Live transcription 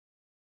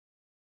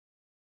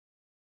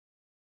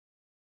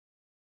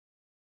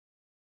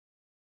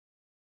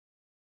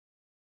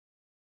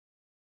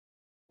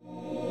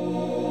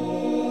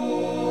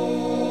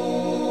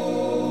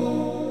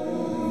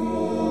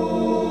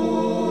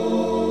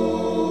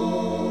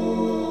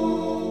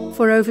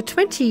For over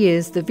 20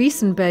 years, the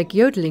Wiesenberg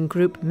yodelling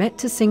group met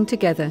to sing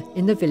together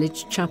in the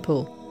village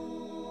chapel.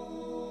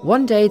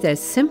 One day, their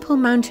simple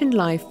mountain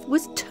life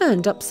was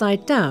turned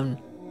upside down.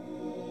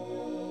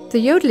 The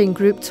yodelling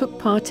group took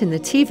part in the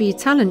TV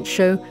talent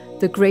show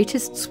The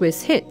Greatest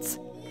Swiss Hits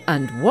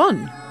and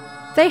won.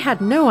 They had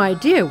no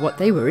idea what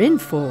they were in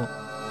for.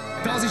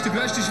 Das ist der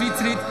grösste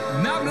Schweizer Hit,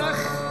 nämlich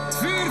die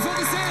Feuer von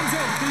der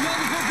Sehnsucht, der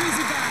Jodel von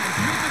Wiesenberg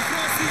mit der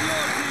Frosty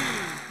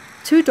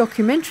Yorkie. Two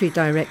documentary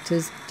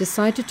directors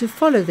decided to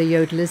follow the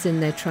yodelers in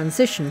their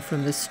transition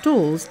from the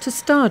stalls to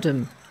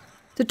stardom.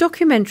 The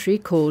documentary,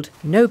 called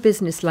No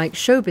Business Like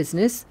Show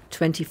Business,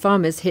 20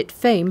 Farmers Hit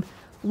Fame,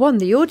 won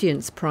the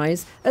audience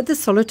prize at the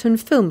Solothurn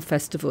Film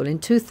Festival in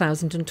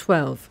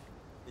 2012.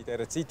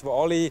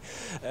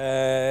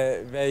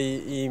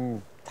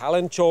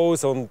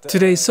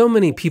 Today, so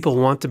many people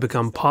want to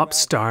become pop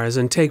stars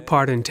and take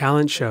part in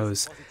talent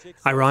shows.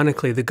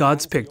 Ironically, the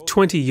gods picked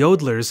 20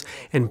 yodelers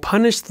and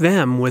punished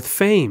them with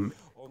fame.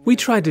 We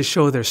tried to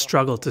show their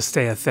struggle to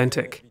stay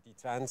authentic.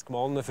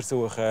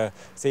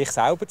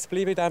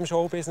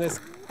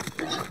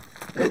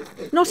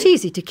 Not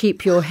easy to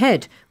keep your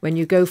head when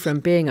you go from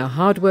being a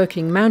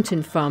hard-working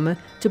mountain farmer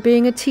to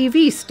being a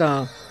TV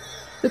star.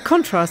 The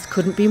contrast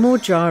couldn't be more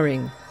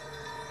jarring.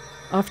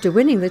 After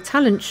winning the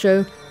talent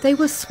show, they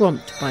were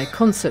swamped by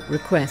concert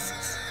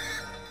requests.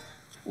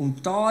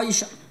 Und da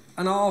ist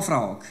eine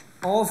Anfrage.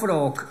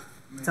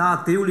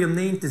 10. Juli am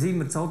 9. sind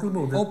wir in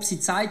Zodelboden. Ob Sie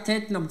Zeit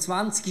hätten, am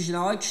 20.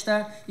 August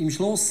im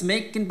Schloss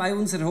Mecken bei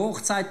unserer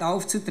Hochzeit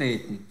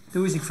aufzutreten.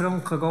 1000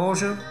 Franken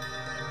Gage.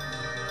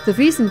 The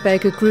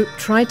Wiesenberger group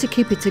tried to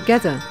keep it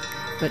together,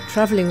 but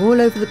travelling all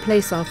over the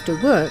place after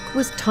work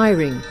was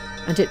tiring,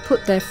 and it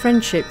put their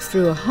friendship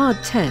through a hard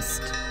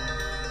test.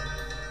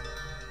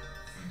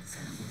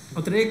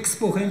 An der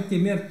Expo könnte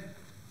mir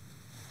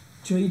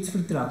die Schweiz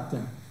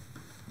vertreten.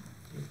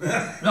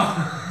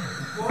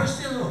 Wo ist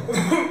der noch?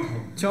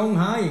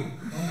 Shanghai.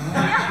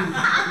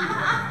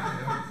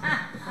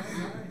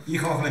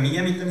 Ich habe ein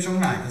bisschen mit dem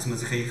Shanghai, das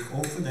muss ich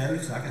offen und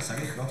ehrlich sagen, das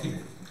sage ich gerade hier.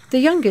 The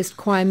youngest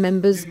choir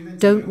members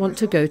don't want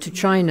to go to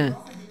China.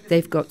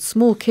 They've got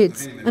small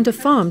kids and a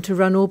farm to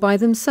run all by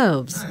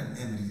themselves.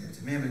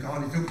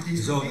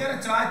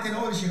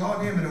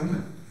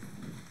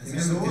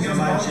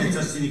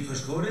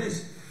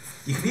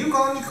 Ich will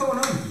gar nicht kommen.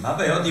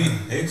 Aber ja,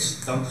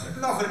 jetzt, danke.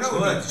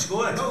 Ist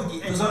gut.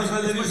 Das soll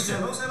ich wissen.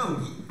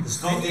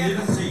 Das kann dir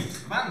nicht sein.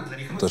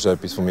 Das ist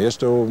etwas vom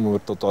Ersten, wo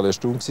wir total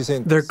erstaunt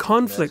waren. Their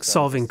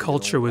conflict-solving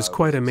culture was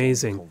quite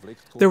amazing.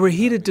 There were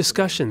heated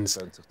discussions,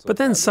 but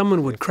then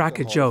someone would crack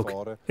a joke,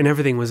 and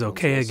everything was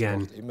okay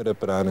again. Immer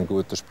jemand einen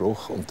guten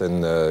Spruch und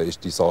dann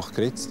ist die Sache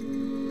geritzt.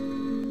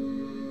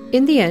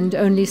 In the end,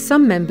 only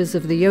some members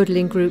of the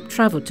yodelling group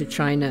travelled to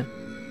China.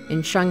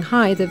 In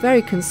Shanghai, the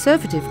very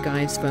conservative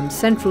guides from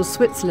central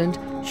Switzerland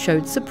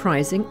showed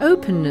surprising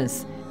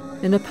openness.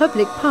 In a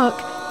public park,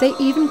 they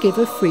even give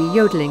a free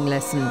yodelling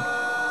lesson.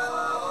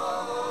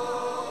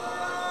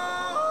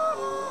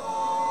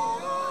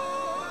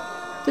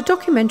 The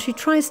documentary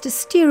tries to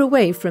steer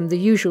away from the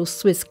usual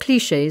Swiss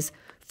clichés,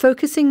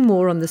 focusing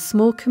more on the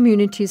small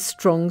community's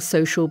strong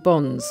social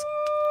bonds.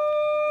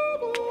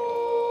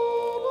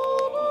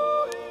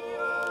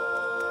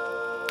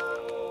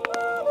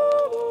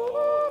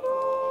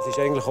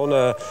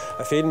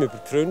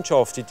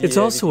 It's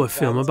also a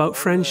film about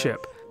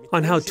friendship,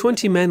 on how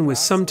 20 men with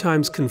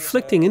sometimes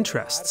conflicting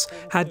interests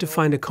had to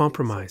find a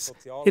compromise.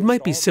 It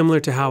might be similar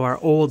to how our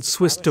old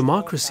Swiss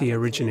democracy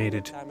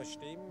originated.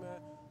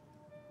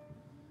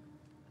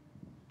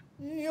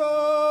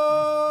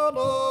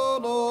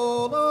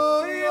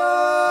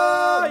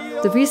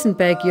 The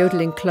Wiesenberg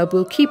Yodelling Club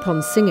will keep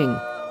on singing,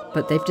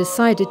 but they've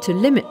decided to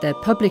limit their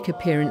public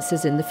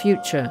appearances in the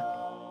future.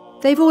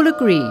 They've all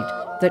agreed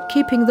that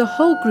keeping the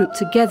whole group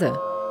together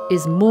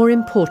is more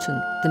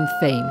important than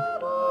fame.